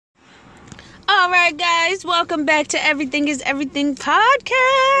All right, guys, welcome back to Everything is Everything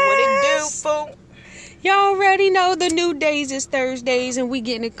podcast. What it do, fool? Y'all already know the new days is Thursdays, and we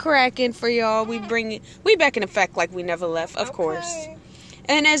getting it cracking for y'all. We back in effect like we never left, of course.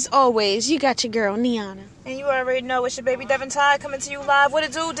 And as always, you got your girl, Niana. And you already know it's your baby Devin Ty coming to you live. What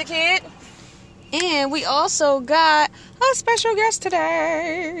it do, the kid? And we also got a special guest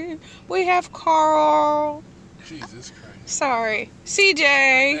today. We have Carl. Jesus Christ. Sorry. CJ.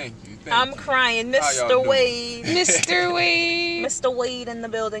 Thank you. I'm crying. How y'all Mr. doing? Wade. Mr. Wade. Mr. Wade in the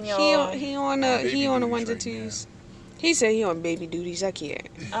building, y'all. He on the ones and twos. He said he on baby duties. I can't.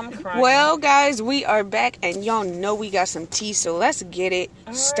 I'm crying. Well, guys, we are back, and y'all know we got some tea, so let's get it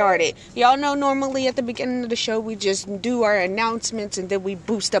started. Y'all know normally at the beginning of the show, we just do our announcements, and then we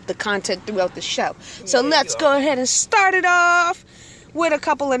boost up the content throughout the show. So let's go ahead and start it off with a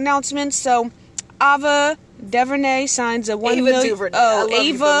couple announcements. So, Ava DuVernay signs a $1 million. DuVernay. Oh,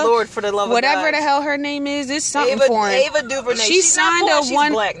 Ava, Lord, for the love of whatever God. the hell her name is something foreign. Ava DuVernay. She She's signed not a she's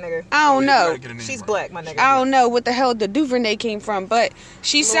one. black, nigga. I don't know. She's black, my nigga. I don't know what the hell the DuVernay came from, but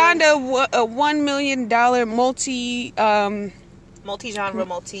she signed a $1 million multi-genre,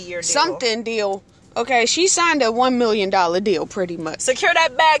 multi-year deal. something deal. Okay, she signed a $1 million deal, pretty much. Secure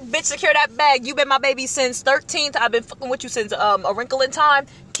that bag, bitch. Secure that bag. You been my baby since 13th. I've been fucking with you since A Wrinkle in Time.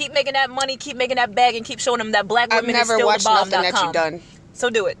 Keep making that money. Keep making that bag, and keep showing them that black I've women is never still watched the bomb. nothing that you done. So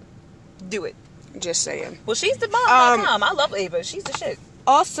do it. Do it. Just saying. Well, she's the bomb.com. I love Ava. She's the shit.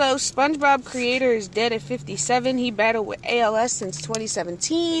 Also, SpongeBob creator is dead at 57. He battled with ALS since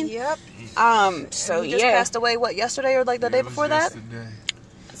 2017. Yep. So He just passed away. What, yesterday or like the day before that?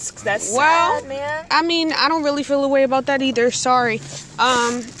 That's sad, man. I mean, I don't really feel a way about that either. Sorry.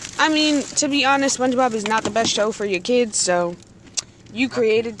 I mean, to be honest, SpongeBob is not the best show for your kids, so you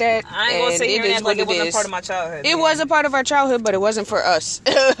created that. I ain't gonna sit here and act like it wasn't part of my childhood. It was a part of our childhood, but it wasn't for us.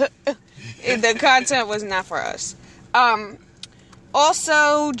 The content was not for us.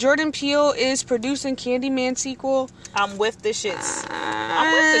 Also, Jordan Peele is producing Candyman sequel. I'm with the shits.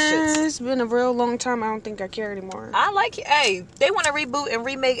 I'm with the shits. It's been a real long time. I don't think I care anymore. I like it. Hey, they want to reboot and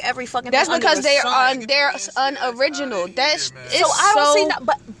remake every fucking That's thing because under the they're sun. unoriginal. That's So I don't see that,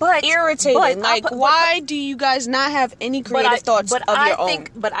 but irritating. But, why do you guys not have any creative thoughts of your own?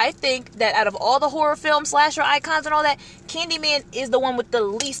 But I think that out of all the horror film slasher icons and all that, Candyman is the one with the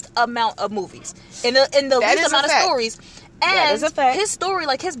least amount of movies and the least amount of stories. And his story,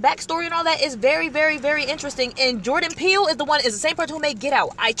 like his backstory and all that, is very, very, very interesting. And Jordan Peele is the same person who made Get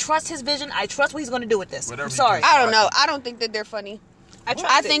Out. I trust his vision. I trust what he's going to do with this. I'm sorry. I don't know. I don't think that they're funny.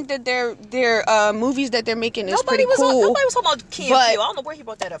 I think that their movies that they're making is pretty cool. Nobody was talking about Key and Peele. I don't know where he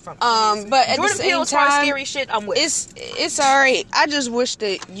brought that up from. But at Jordan the Peele, same time, scary shit, I'm with. It's alright. I just wish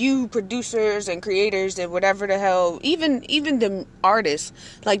that you producers and creators and whatever the hell, even the artists,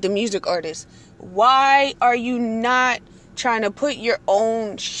 like the music artists, why are you not trying to put your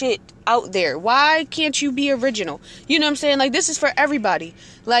own shit out there? Why can't you be original? You know what I'm saying? Like, this is for everybody.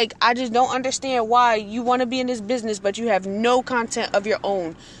 Like, I just don't understand why you want to be in this business, but you have no content of your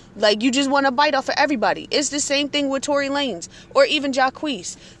own. Like, you just want to bite off of everybody. It's the same thing with Tory Lanez or even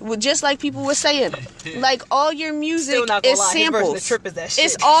Jacquees. Just like people were saying, like, all your music is samples.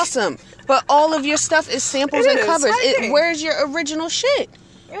 It's awesome, but all of your stuff is samples and covers. Where's your original shit?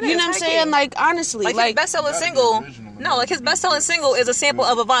 You know what I'm saying? Like, honestly, his best-selling single. No, like his best-selling single is a sample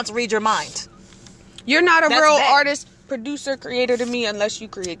of Avant's "Read Your Mind." You're not a real artist, producer, creator to me unless you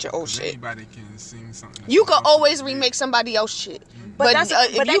create your own shit. Anybody can sing something. You can always remake somebody else's shit, but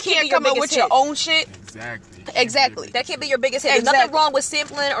if you can't come up with your own shit, exactly, that can't be your biggest hit. There's nothing wrong with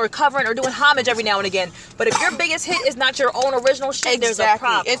sampling or covering or doing homage every now and again. But if your biggest hit is not your own original shit, there's a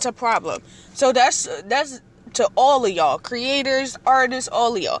problem. It's a problem. So that's to all of y'all, creators, artists,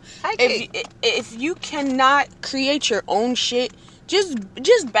 all of y'all. If you cannot create your own shit,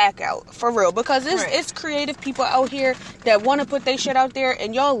 just back out for real, because it's creative people out here that want to put their shit out there,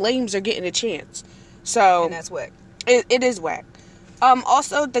 and y'all lames are getting a chance. So and that's whack. It is whack.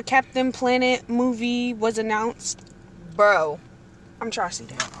 Also, the Captain Planet movie was announced. Bro, I'm trying to see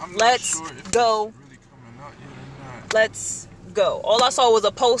that. Let's go. Let's go. All I saw was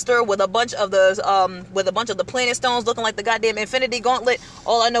a poster with a bunch of the planet stones looking like the goddamn Infinity Gauntlet.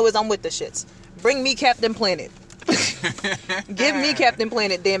 All I know is I'm with the shits. Bring me Captain Planet. Give me Captain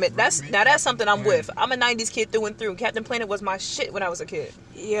Planet, damn it. That's something I'm with. I'm a 90s kid through and through. Captain Planet was my shit when I was a kid.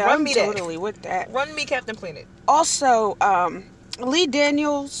 Yeah, I'm totally with that. Run me Captain Planet. Also, Lee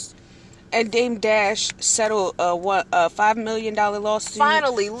Daniels and Dame Dash settled a $5 million lawsuit.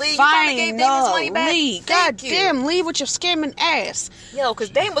 Finally, Lee, you finally gave Dame his money back. Lee, goddamn, Lee with your scamming ass. Yo, because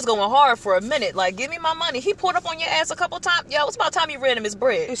Dame was going hard for a minute. Like, give me my money. He pulled up on your ass a couple times. Yo, it's about time you ran him his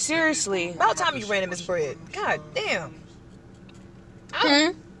bread. Seriously. About time you ran him his bread. God damn.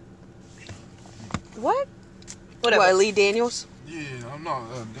 What? Whatever. What, Lee Daniels? Yeah, I'm not.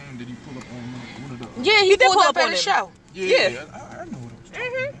 Damn, did he pull up on one of the? Yeah, he pulled up at the show. Yeah. I know what I'm talking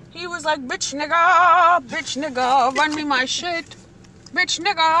about. He was like, bitch nigga, run me my shit. Bitch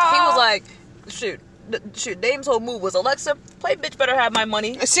nigga. He was like, shoot, Dame's whole move was, Alexa, play bitch better have my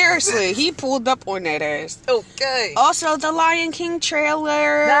money. Seriously, he pulled up on that ass. Okay. Also, the Lion King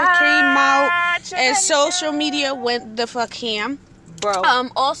trailer came out and social media went the fuck ham. Bro.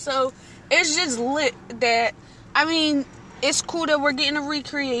 Also, it's just lit that, I mean, it's cool that we're getting a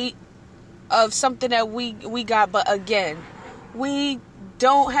recreate of something that we got, but again, we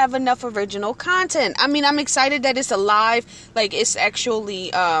don't have enough original content. I mean, I'm excited that it's alive, like it's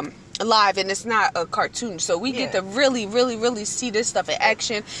actually live and it's not a cartoon, so we get to really, really, really see this stuff in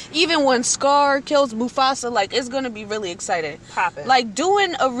action. Even when Scar kills Mufasa, like, it's gonna be really exciting. Poppin'. Like,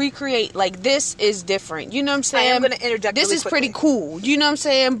 doing a recreate like this is different, you know what I'm saying? I am gonna interject this really is quickly. pretty cool, you know what I'm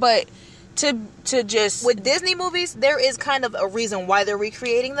saying? But to just, with Disney movies, there is kind of a reason why they're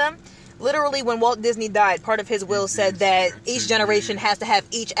recreating them. Literally, when Walt Disney died, part of his will said that each generation has to have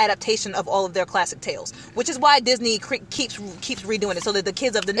each adaptation of all of their classic tales, which is why Disney keeps redoing it so that the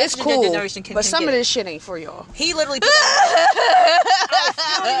kids of the next generation can. But some of this shit ain't for y'all. He literally put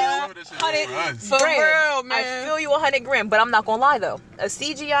that. For real, man. I feel you 100 grand, but I'm not gonna lie though. A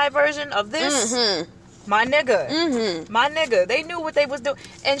CGI version of this. My nigga, they knew what they was doing.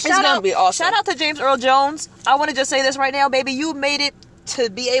 And shout out to James Earl Jones. I want to just say this right now, baby. You made it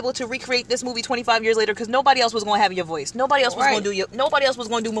to be able to recreate this movie 25 years later, because nobody else was going to have your voice. Nobody else was going to do nobody else was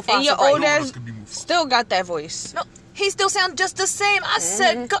going to do Mufasa. And your old ass still got that voice. No, he still sounds just the same. I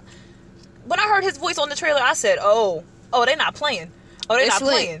said, when I heard his voice on the trailer, I said, oh, they're not playing. Oh, they're not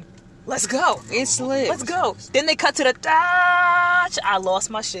playing. Let's go. It's lit. Let's go. Then they cut to the I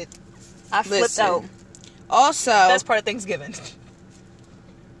lost my shit. I flipped out. Also, best part of Thanksgiving.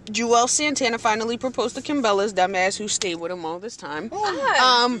 Joel Santana finally proposed to Kim Bella's dumbass, who stayed with him all this time. Boots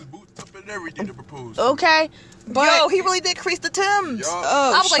up and everything to propose. Okay, but yo, he really did crease the Timbs.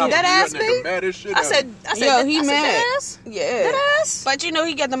 I was like, that ass, me. I said, yo, he mad. That ass? Yeah, that ass. But you know,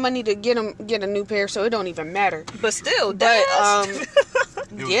 he got the money to get a new pair, so it don't even matter. But still, that ass.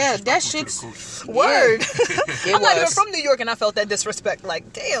 Yeah, that shit's word. Yeah. I'm not even from New York, and I felt that disrespect.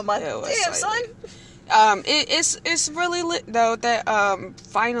 Like, damn, son. It's really lit though that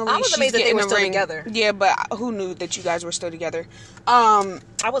finally I was amazed that they were still together. Yeah, but who knew that you guys were still together? I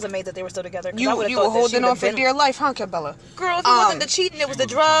was amazed that they were still together. You were holding on for dear life, huh, Kim Bella? Girl, if it wasn't the cheating, it was the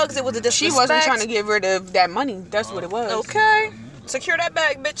drugs, it was the disrespect. She wasn't trying to get rid of that money. That's what it was. Okay, secure that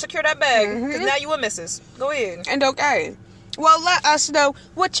bag, bitch. Secure that bag, because now you a missus. Go ahead. And okay. Well, let us know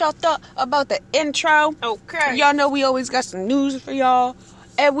what y'all thought about the intro. Okay. Y'all know we always got some news for y'all.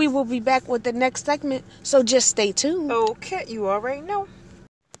 And we will be back with the next segment, so just stay tuned. Okay, you already know.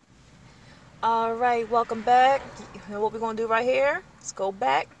 All right, welcome back. You know what we're going to do right here? Let's go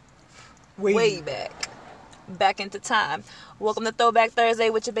back. Way back. Back into time. Welcome to Throwback Thursday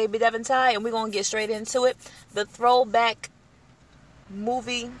with your baby Devin Ty, and we're going to get straight into it. The throwback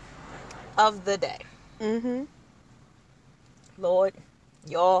movie of the day. Lord,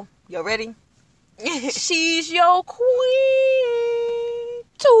 y'all ready? She's your queen.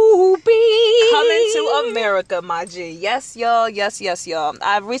 To be coming to America, my G. Yes, y'all.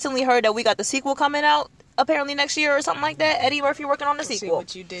 I've recently heard that we got the sequel coming out apparently next year or something like that. Eddie Murphy working on the sequel. See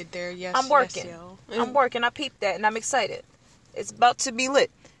what you did there. Yes, I'm working. I'm working. I peeped that and I'm excited. It's about to be lit.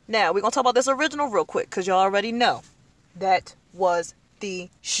 Now we're gonna talk about this original real quick because y'all already know that was the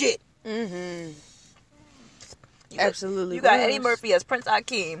shit. Absolutely. You got Eddie Murphy as Prince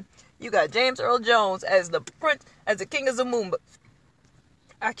Akeem. You got James Earl Jones as the King of Zamunda.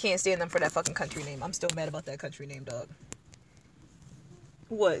 I can't stand them for that fucking country name. I'm still mad about that country name, dog.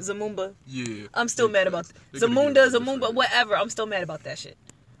 What? Zamunda? Yeah. I'm still mad about Zamunda, whatever. I'm still mad about that shit.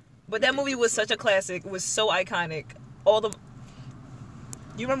 But that movie was such a classic. It was so iconic.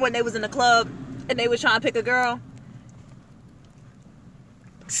 You remember when they was in the club and they was trying to pick a girl?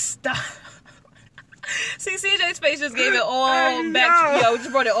 Stop. See, CJ's face just gave it all back. Yo, just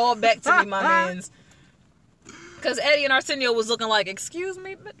brought it all back to me, my mans. Because Eddie and Arsenio was looking like, excuse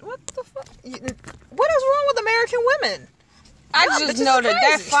me, but what the fuck? What is wrong with American women? I just know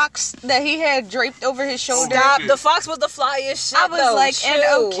that fox that he had draped over his shoulder. Stop. The fox was the flyest shit. I was like, and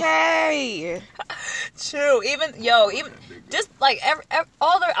okay. True. Even just like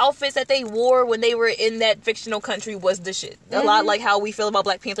all their outfits that they wore when they were in that fictional country was the shit. A lot like how we feel about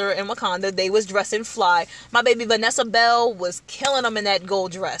Black Panther and Wakanda. They was dressing fly. My baby Vanessa Bell was killing them in that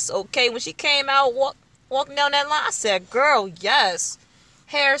gold dress. Okay, when she came out walking down that line, I said, "Girl, yes."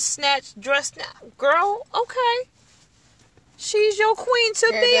 Hair snatched, dress girl, okay. She's your queen to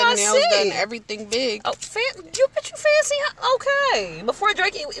Beyonce. Nails done, everything big. Oh, you fancy? Okay. Before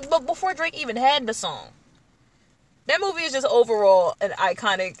Drake even had the song. That movie is just overall an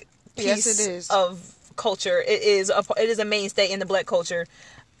iconic piece of culture. It is a mainstay in the black culture.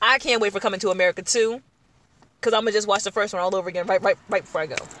 I can't wait for Coming to America 2. Because I'm gonna just watch the first one all over again right before I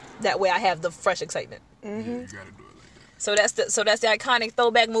go. That way I have the fresh excitement. Mm-hmm. Yeah, you gotta do it like that. So that's the iconic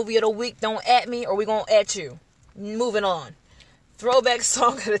throwback movie of the week. Don't at me or we gonna at you. Moving on. Throwback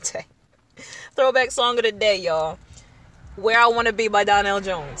song of the day. Throwback song of the day, y'all. Where I Wanna Be by Donell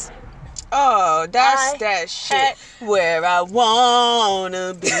Jones. Oh, that's that shit. Where I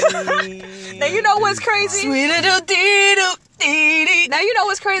wanna be. Now you know what's crazy? Sweet little dee-doo. Now you know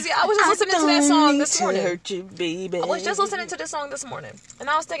what's crazy? I was just listening to that song this morning. Hurt you, baby. I was just listening to this song this morning. And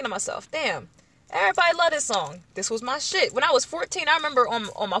I was thinking to myself, damn, everybody love this song. This was my shit. When I was 14, I remember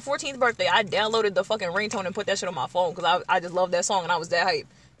on my 14th birthday, I downloaded the fucking ringtone and put that shit on my phone because I just loved that song and I was that hype.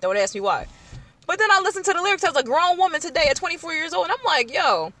 Don't ask me why. But then I listened to the lyrics as a grown woman today at 24 years old and I'm like,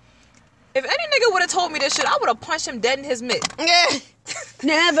 yo, if any nigga would have told me this shit, I would have punched him dead in his mitt.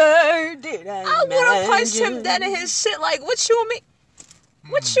 Never did I would have punched him dead in his shit. Like, what you mean?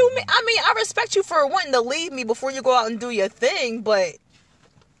 What you mean? I mean, I respect you for wanting to leave me before you go out and do your thing, but,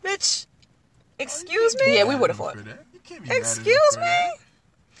 bitch, excuse me? Yeah, we would have fought. Excuse me?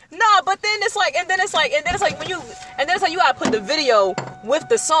 Nah, but then it's like you gotta put the video with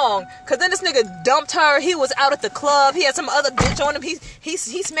the song, cause then this nigga dumped her. He was out at the club. He had some other bitch on him. He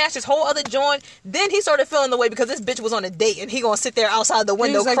smashed his whole other joint. Then he started feeling the way because this bitch was on a date and he gonna sit there outside the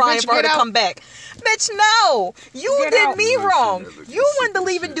window crying for her to come back. Bitch, no, you did me wrong. You wanted to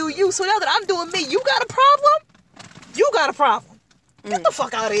leave and do you. So now that I'm doing me, you got a problem? You got a problem. Get the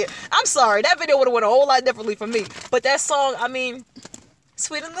fuck out of here. I'm sorry. That video would have went a whole lot differently for me. But that song, I mean,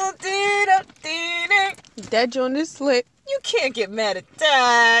 sweet little dee-da. That joint is slick. You can't get mad at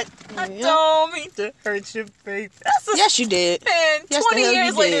that. I don't mean to hurt your face. Yes, you did. Man, yes, 20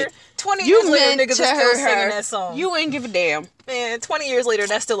 years later, niggas are still singing that song. You ain't give a damn. Man, 20 years later,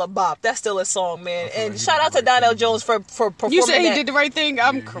 that's still a bop. That's still a song, man. And shout out to Donell Jones for performing You said he that. did the right thing?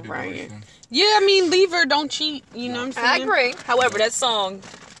 I'm crying. Yeah, I mean, leave her, don't cheat. You know what I'm saying? I agree. However, that song,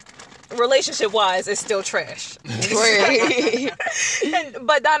 relationship-wise, is still trash.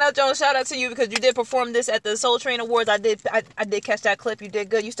 But Donell Jones, shout out to you because you did perform this at the Soul Train Awards. I did catch that clip. You did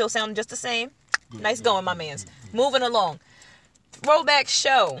good. You still sound just the same. Nice going, my mans. Moving along. Throwback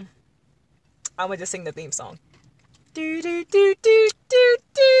show. I'm going to just sing the theme song. If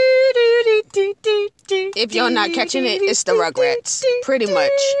y'all not catching it, it's the Rugrats. Pretty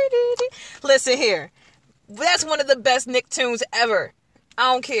much. Listen here. That's one of the best Nicktoons ever.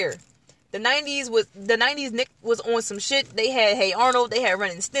 I don't care. The 90s Nick was on some shit. They had Hey Arnold, they had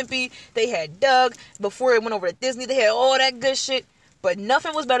Ren and Stimpy, they had Doug. Before it went over to Disney, they had all that good shit. But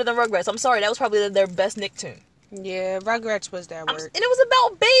nothing was better than Rugrats. I'm sorry, that was probably their best Nicktoon. Yeah, Rugrats was that word. And it was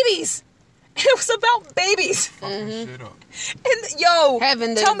about babies. It was about babies. Mm-hmm. And yo,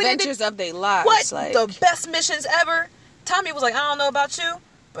 having the adventures of their lives. What? Like, the best missions ever. Tommy was like, I don't know about you,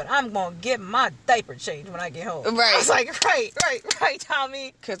 but I'm gonna get my diaper changed when I get home. Right. I was like, right,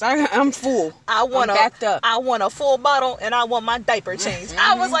 Tommy. Cause I'm full. I'm backed up. I want a full bottle and I want my diaper changed.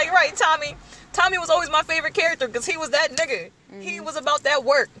 I was like, right, Tommy. Tommy was always my favorite character because he was that nigga. He was about that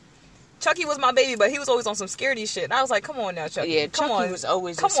work. Chucky was my baby, but he was always on some scaredy shit. And I was like, come on now, Chucky. Yeah, come Chucky on. was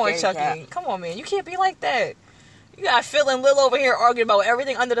always Come on, Chucky. Cat. Come on, man. You can't be like that. You got Phil and Lil over here arguing about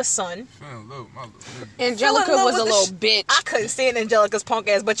everything under the sun. Angelica was a little bitch. I couldn't stand Angelica's punk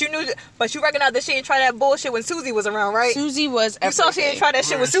ass, but you recognized that she didn't try that bullshit when Susie was around, right? Susie was everything. You saw she didn't try that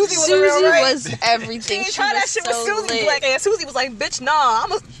shit when Susie was around, right? Susie was everything. She didn't try that shit with Susie black ass. Susie was like, bitch, nah,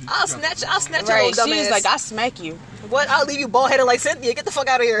 I'll snatch your little dumb ass. She was like, I'll smack you. What? I'll leave you bald headed like Cynthia. Get the fuck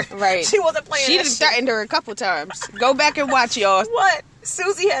out of here. Right. She wasn't playing She that just shit. threatened her a couple times. Go back and watch, y'all. What?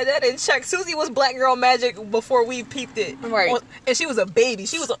 Susie had that in check. Susie was Black Girl Magic before we peeped it. Right. And she was a baby.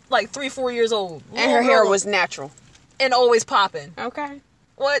 She was like 3-4 years old. And her hair was natural. And always popping. Okay.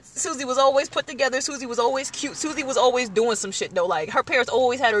 What? Susie was always put together. Susie was always cute. Susie was always doing some shit, though. Like, her parents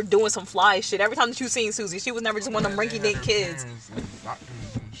always had her doing some fly shit. Every time that you seen Susie, she was never just one of them rinky-dink kids.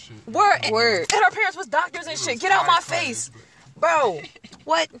 Word. And her parents was doctors and shit. Get out my face. Bro,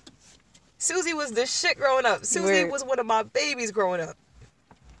 what? Susie was the shit growing up. Susie was one of my babies growing up.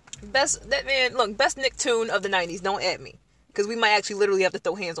 Best Nicktoon of the 90s. Don't at me. Because we might actually literally have to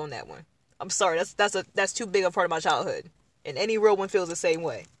throw hands on that one. I'm sorry. That's too big a part of my childhood. And any real one feels the same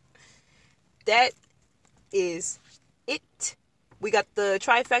way. That is it. We got the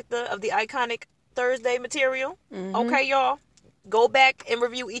trifecta of the iconic Thursday material. Mm-hmm. Okay, y'all. Go back and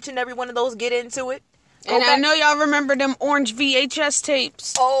review each and every one of those. Get into it. And I know y'all remember them orange VHS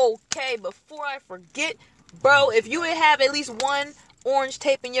tapes. Okay, before I forget, bro, if you have at least one orange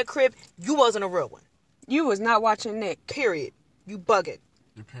tape in your crib, you wasn't a real one. You was not watching Nick. Period. You bugging.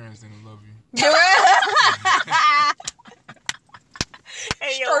 Your parents didn't love you.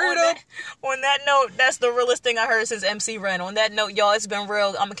 Hey, yo, on that note, that's the realest thing I heard since MC Ren. On that note, y'all, it's been real.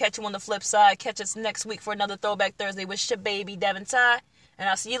 I'm going to catch you on the flip side. Catch us next week for another Throwback Thursday with your baby, Devin Ty. And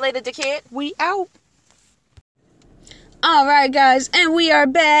I'll see you later, dickhead. We out. Alright, guys, and we are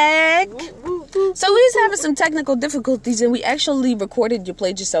back. So we was having some technical difficulties, and we actually recorded You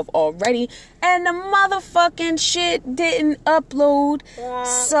Played Yourself already, and the motherfucking shit didn't upload.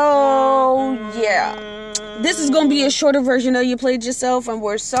 So, yeah. This is going to be a shorter version of You Played Yourself, and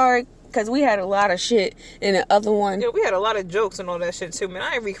we're sorry, because we had a lot of shit in the other one. Yeah, we had a lot of jokes and all that shit, too, man.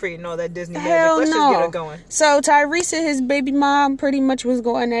 I ain't recreating all that Disney magic. Let's just get it going. So, Tyrese and his baby mom pretty much was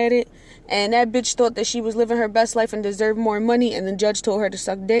going at it. And that bitch thought that she was living her best life and deserved more money. And the judge told her to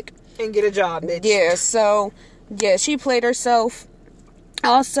suck dick. And get a job, bitch. Yeah, so, yeah, she played herself.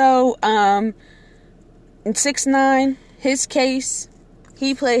 Also, 6ix9ine, his case,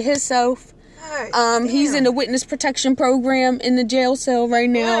 he played himself. He's in the witness protection program in the jail cell right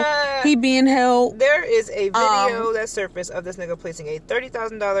now. Yeah. He being held. There is a video that surfaced of this nigga placing a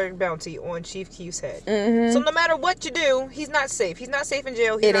 $30,000 bounty on Chief Keef's head. Mm-hmm. So no matter what you do, he's not safe. He's not safe in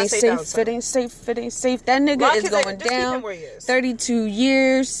jail. He's not safe outside. It ain't safe. That nigga is going down. 32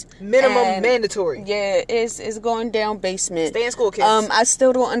 years. Minimum mandatory. Yeah, it's going down basement. Stay in school, kids. I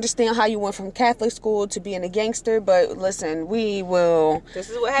still don't understand how you went from Catholic school to being a gangster, but listen, we will. This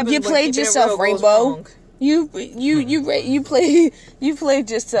is what happens. You played yourself, Rainbow. You played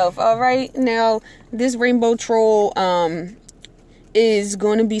yourself. All right. Now this Rainbow Troll is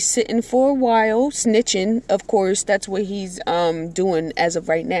going to be sitting for a while, snitching. Of course, that's what he's doing as of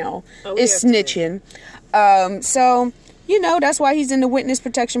right now. Is snitching. So that's why he's in the witness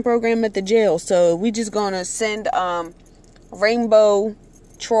protection program at the jail. So we just gonna send Rainbow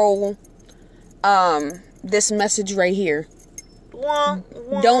Troll this message right here.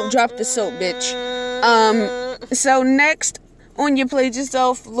 Don't drop the soap, bitch. So next on You Played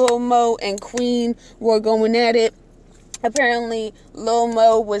Yourself, Lil Mo and Queen were going at it. Apparently, Lil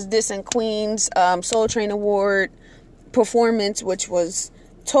Mo was dissing Queen's Soul Train Award performance, which was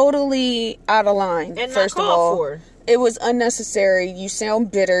totally out of line. And first of all, it was unnecessary. You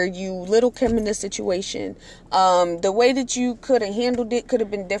sound bitter. You Little Kim in this situation. The way that you could have handled it could have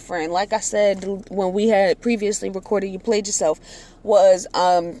been different. Like I said when we had previously recorded You Played Yourself, was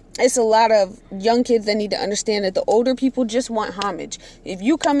it's a lot of young kids that need to understand that the older people just want homage. If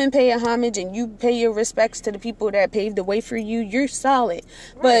you come and pay a homage and you pay your respects to the people that paved the way for you, you're solid.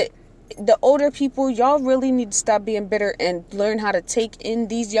 Right. But the older people, y'all really need to stop being bitter and learn how to take in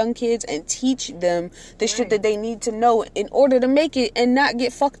these young kids and teach them the shit that they need to know in order to make it and not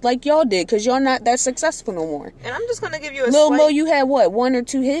get fucked like y'all did, because y'all not that successful no more. And I'm just gonna give you a Lil Mo, you had what, 1 or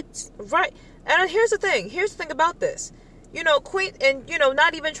 2 hits? Right. And here's the thing about this. Queen, and,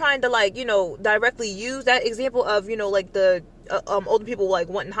 not even trying to, directly use that example of, the older people,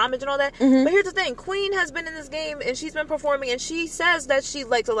 wanting homage and all that. Mm-hmm. But here's the thing. Queen has been in this game, and she's been performing, and she says that she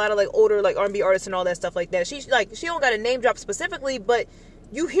likes a lot of, older, R&B artists and all that stuff like that. She don't got a name drop specifically, but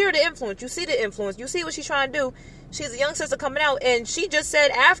you hear the influence. You see the influence. You see what she's trying to do. She's a young sister coming out, and she just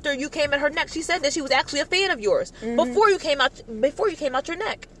said after you came at her neck, she said that she was actually a fan of yours before you came out your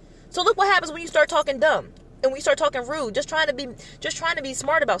neck. So look what happens when you start talking dumb. And we start talking rude, just trying to be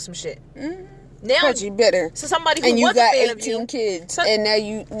smart about some shit. Mm-hmm. Now you bitter. So somebody who was a fan of you, kids, and now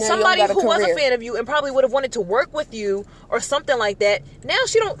somebody who was a fan of you and probably would have wanted to work with you or something like that. Now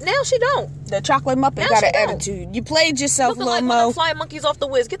she don't. The chocolate Muppet got an attitude. You played yourself, Lil Mo. Like flying monkeys off the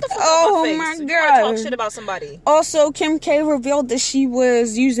whiz. Get the fuck out of my face. Oh my god! Talk shit about somebody. Also, Kim K revealed that she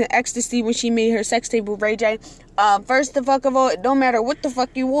was using ecstasy when she made her sex tape with Ray J. First of all, it don't matter what the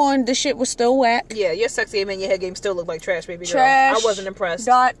fuck you won, the shit was still whack. Yeah, your sex game and your head game still look like trash, baby girl. I wasn't impressed.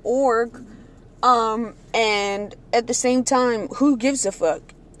 .org. And at the same time, who gives a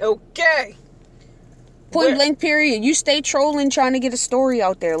fuck? Okay. Point blank period. You stay trolling trying to get a story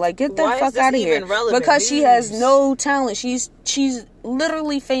out there. Like, get the fuck out of here. Because she has no talent. She's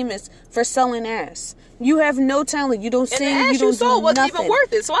literally famous for selling ass. You have no talent. You don't sing. You don't do nothing. Wasn't even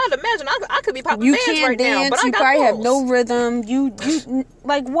worth it. So I'd imagine I could be popping bands right now. But you probably have no rhythm. You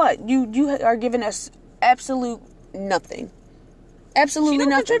like what? You are giving us absolute nothing. Absolutely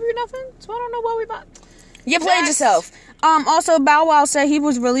nothing. Contribute nothing. So I don't know what we about. You played yourself. Also, Bow Wow said he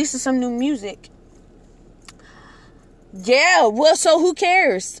was releasing some new music. Yeah, well, so who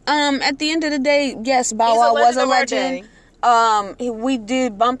cares? At the end of the day, yes, Bow Wow was a legend. We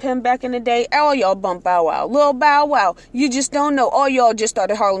did bump him back in the day. All y'all bump Bow Wow. Lil Bow Wow. You just don't know. All y'all just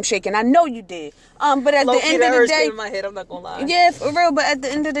started Harlem Shaking. I know you did. But at the end of the day, in my head, I'm not gonna lie. Yeah, for real. But at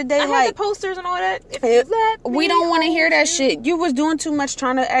the end of the day, I had the posters and all that. We don't want to hear that shit. You was doing too much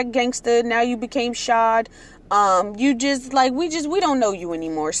trying to act gangster. Now you became Shad. You just we don't know you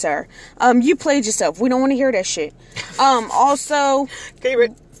anymore, sir. You played yourself. We don't want to hear that shit. Also,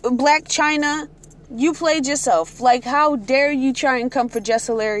 Black China, you played yourself. Like, how dare you try and come for Jess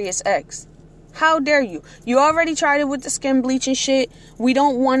Hilarious X? How dare you? You already tried it with the skin bleaching shit. We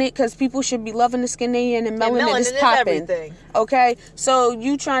don't want it because people should be loving the skin they in, and melanin is popping. Okay, so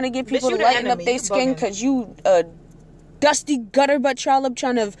you trying to get people to lighten up their skin because you dusty gutter butt trollop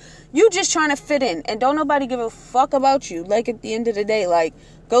you just trying to fit in, and don't nobody give a fuck about you. Like, at the end of the day, like,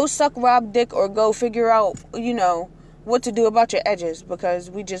 go suck Rob dick or go figure out, what to do about your edges, because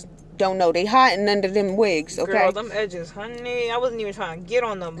we just don't know. They hiding under them wigs, okay? Girl, them edges, honey. I wasn't even trying to get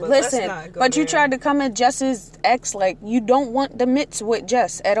on them, but listen, let's not go but there. You tried to come at Jess's ex, like, you don't want the mitts with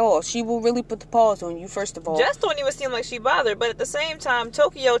Jess at all. She will really put the paws on you, first of all. Jess don't even seem like she bothered, but at the same time,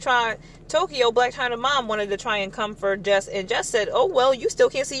 Tokyo, Black China mom, wanted to try and come for Jess, and Jess said, oh, well, you still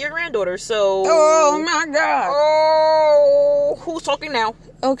can't see your granddaughter, so... Oh, my God. Oh, who's talking now?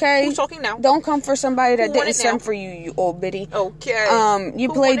 Okay. Who's talking now? Don't come for somebody that didn't send for you, you old biddy. Okay. You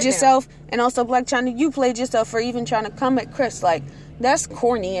played yourself, and also Black China, you played yourself for even trying to come at Chris. Like, that's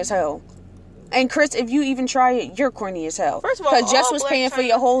corny as hell. And Chris, if you even try it, you're corny as hell. First of all, because Jess was paying for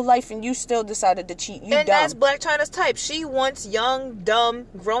your whole life, and you still decided to cheat. You and dumb. That's Black China's type. She wants young, dumb,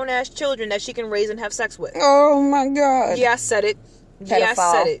 grown-ass children that she can raise and have sex with. Oh, my God. Yeah, I said it. Pedophile. Yeah, I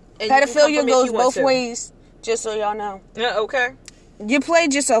said it. And pedophilia goes both ways, just so y'all know. Yeah, okay. You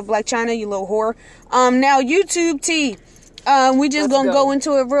played yourself, Black China, you little whore. Now, YouTube T. We just gonna go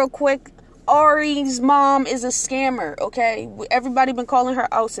into it real quick. Ari's mom is a scammer, okay? Everybody been calling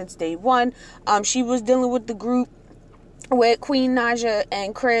her out since day one. She was dealing with the group with Queen Naja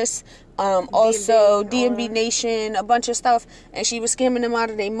and Chris. Also, DMB Nation, a bunch of stuff. And she was scamming them out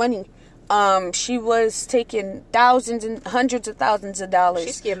of their money. She was taking thousands and hundreds of thousands of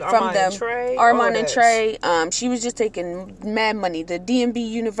dollars from them. Armand and Trey. She was just taking mad money. The DMB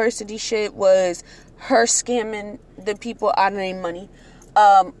University shit was her scamming the people out of their money.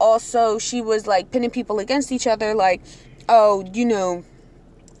 Also, she was like pinning people against each other, like, oh,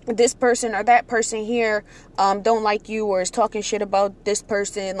 this person or that person here don't like you or is talking shit about this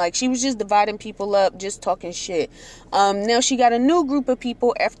person. Like, she was just dividing people up, just talking shit. Now she got a new group of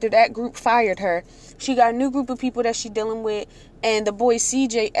people after that group fired her. She got a new group of people that she dealing with, and the boy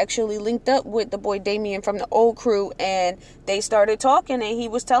CJ actually linked up with the boy Damien from the old crew, and they started talking, and he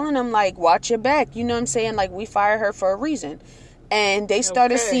was telling them, like, watch your back, you know what I'm saying? Like, we fired her for a reason. And they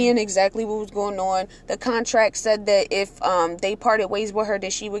started seeing exactly what was going on. The contract said that if they parted ways with her,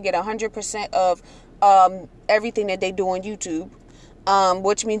 that she would get 100% of everything that they do on YouTube,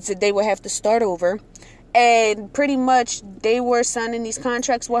 which means that they would have to start over. And pretty much they were signing these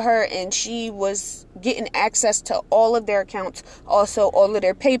contracts with her, and she was getting access to all of their accounts, also all of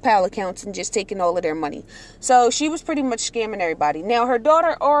their PayPal accounts, and just taking all of their money. So she was pretty much scamming everybody. Now, her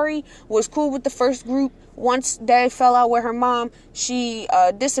daughter Ari was cool with the first group. Once they fell out with her mom, she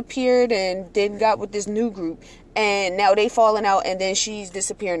disappeared and then got with this new group. And now they falling out, and then she's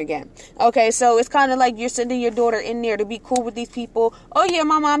disappearing again. Okay, so it's kind of like you're sending your daughter in there to be cool with these people. Oh, yeah,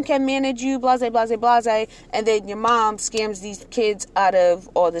 my mom can manage you, blase, blase, blase. And then your mom scams these kids out of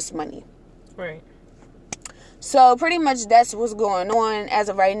all this money. Right. So pretty much that's what's going on. As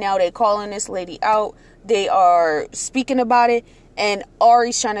of right now, they're calling this lady out. They are speaking about it. And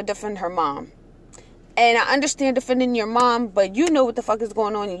Ari's trying to defend her mom. And I understand defending your mom, but you know what the fuck is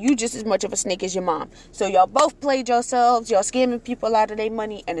going on, and you just as much of a snake as your mom. So y'all both played yourselves, y'all scamming people out of their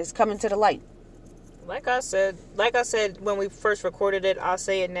money, and it's coming to the light. Like I said when we first recorded it, I'll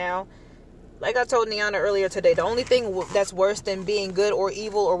say it now. like I told Niana earlier today, the only thing that's worse than being good or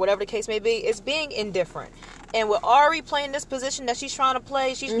evil or whatever the case may be is being indifferent. And with Ari playing this position that she's trying to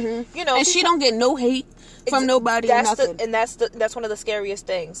play, she's you know, and she don't get no hate from nobody. That's or nothing. that's one of the scariest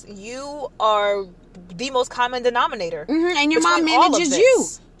things. You are the most common denominator, and your mom manages you.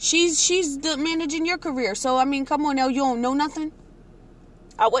 She's managing your career. So I mean, come on now, you don't know nothing.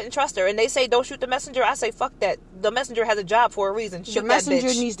 I wouldn't trust her. And they say don't shoot the messenger. I say fuck that. The messenger has a job for a reason. Shoot the messenger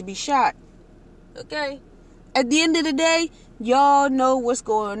that bitch. Needs to be shot. Okay. At the end of the day, y'all know what's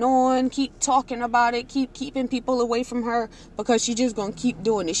going on. Keep talking about it. Keep keeping people away from her because she's just gonna keep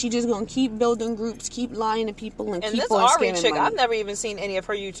doing it. She's just gonna keep building groups, keep lying to people, and keep this on Ari scamming chick, money. I've never even seen any of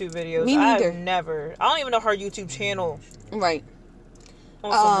her YouTube videos. Me neither. I don't even know her YouTube channel. Right.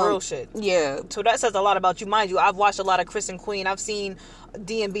 On some real shit. Yeah. So that says a lot about you. Mind you, I've watched a lot of Chris and Queen. I've seen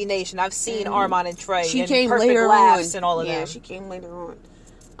DMB Nation. I've seen Armand and Trey. She and came Perfect later Laughs on. And all of yeah, them. she came later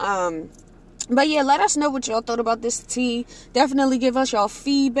on. But yeah, let us know what y'all thought about this tea. Definitely give us y'all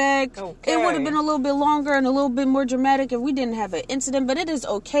feedback. Okay. It would have been a little bit longer and a little bit more dramatic if we didn't have an incident, but it is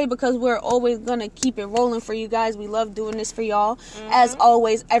okay because we're always gonna keep it rolling for you guys. We love doing this for y'all. As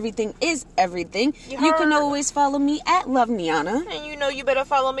always, everything is everything. You can always follow me at Love Niana. And you know you better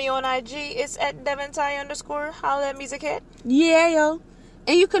follow me on IG. It's at @DevonTy_. Holla at Music Head. Yeah, yo.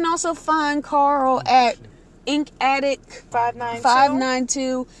 And you can also find Carl at Ink Addict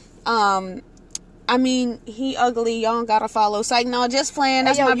 592. I mean, he ugly. Y'all don't gotta follow. Psych, no, just playing.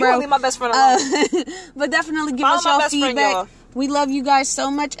 That's my bro. You leave my best friend alone. But definitely give us y'all feedback. Y'all. We love you guys so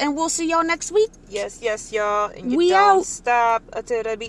much, and we'll see y'all next week. Yes, y'all. And you we don't out. Stop until the beat.